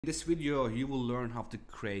In this video, you will learn how to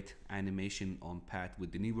create animation on pad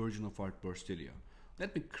with the new version of Artboard Studio.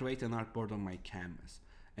 Let me create an artboard on my canvas.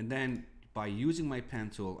 And then by using my pen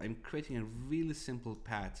tool, I'm creating a really simple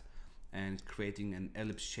pad and creating an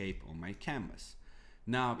ellipse shape on my canvas.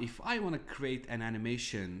 Now, if I want to create an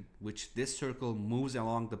animation which this circle moves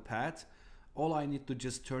along the pad, all I need to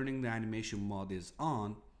just turning the animation mode is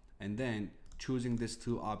on and then choosing these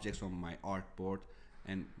two objects on my artboard.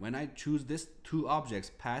 And when I choose these two objects,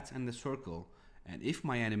 pad and the circle, and if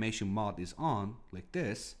my animation mode is on, like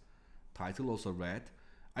this, title also red,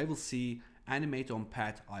 I will see animate on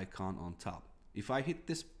pad icon on top. If I hit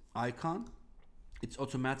this icon, it's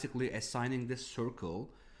automatically assigning this circle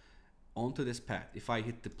onto this pad. If I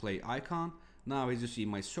hit the play icon, now as you see,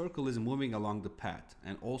 my circle is moving along the pad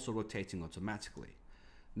and also rotating automatically.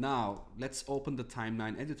 Now let's open the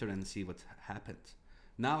timeline editor and see what happened.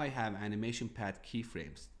 Now I have animation pad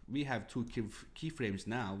keyframes. We have two keyframes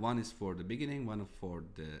now. One is for the beginning, one for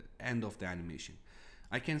the end of the animation.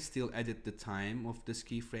 I can still edit the time of this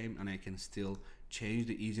keyframe and I can still change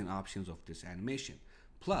the easing options of this animation.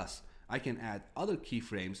 Plus, I can add other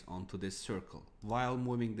keyframes onto this circle. While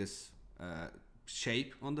moving this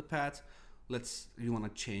shape on the pad, you want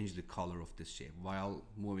to change the color of this shape. While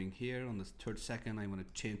moving here on the third second, I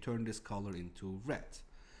want to turn this color into red.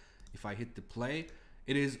 If I hit the play,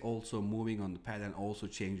 it is also moving on the pad and also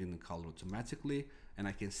changing the color automatically, and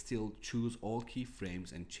I can still choose all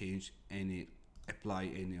keyframes and apply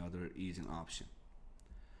any other easing option.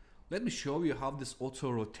 Let me show you how this auto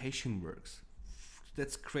rotation works.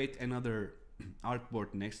 Let's create another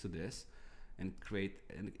artboard next to this and create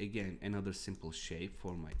again another simple shape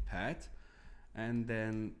for my pad. And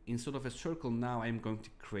then instead of a circle, now I'm going to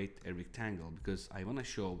create a rectangle because I want to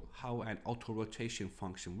show how an auto rotation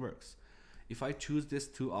function works. If I choose these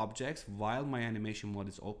two objects while my animation mode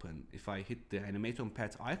is open, if I hit the animate on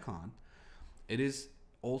pad icon, it is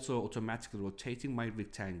also automatically rotating my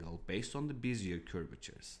rectangle based on the Bezier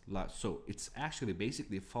curvatures. So it's actually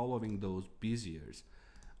basically following those Beziers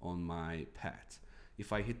on my pad.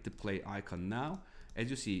 If I hit the play icon now, as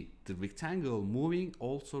you see, the rectangle moving,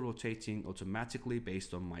 also rotating automatically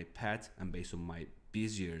based on my pad and based on my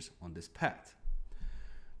Beziers on this pad.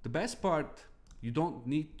 The best part,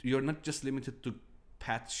 you're not just limited to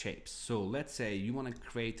pad shapes. So let's say you want to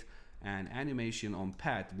create an animation on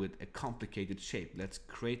pad with a complicated shape. Let's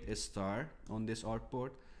create a star on this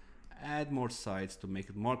artboard, add more sides to make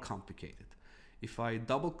it more complicated. If I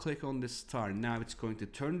double click on this star, now it's going to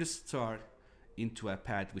turn the star into a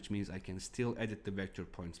pad, which means I can still edit the vector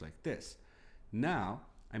points like this. Now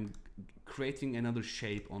I'm creating another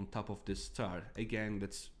shape on top of this star. Again,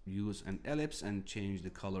 let's use an ellipse and change the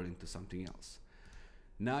color into something else.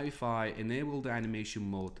 Now if I enable the animation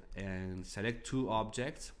mode and select two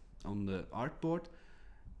objects on the artboard,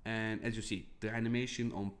 and as you see, the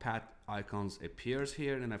animation on pad icons appears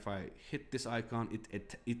here, and if I hit this icon,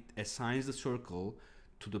 it assigns the circle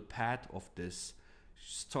to the pad of this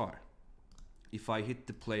star. If I hit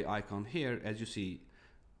the play icon here, as you see,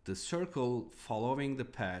 the circle following the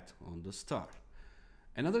pad on the star.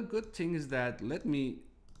 Another good thing is that let's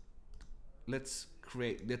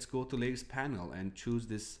go to layers panel and choose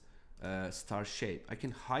this star shape. I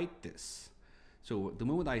can hide this. So the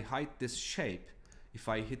moment I hide this shape, if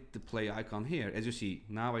I hit the play icon here, as you see,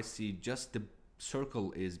 now I see just the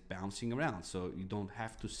circle is bouncing around, so you don't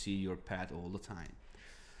have to see your pad all the time.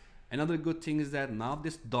 Another good thing is that now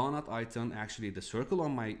this donut icon, actually the circle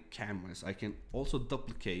on my canvas, I can also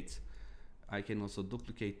duplicate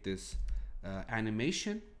this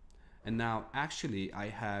animation, and now actually I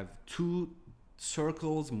have two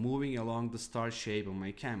circles moving along the star shape on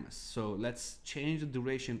my canvas. So let's change the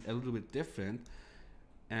duration a little bit different,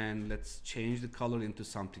 and let's change the color into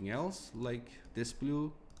something else like this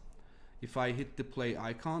blue. If I hit the play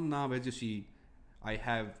icon, now as you see, I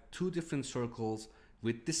have two different circles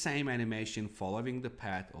with the same animation following the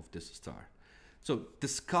path of this star. So the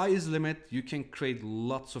sky is the limit. You can create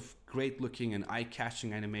lots of great looking and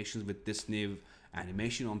eye-catching animations with this new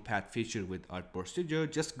animation on pad feature with Artboard Studio.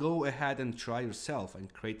 Just go ahead and try yourself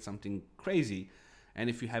and create something crazy. And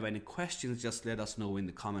if you have any questions, just let us know in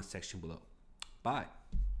the comment section below. Bye.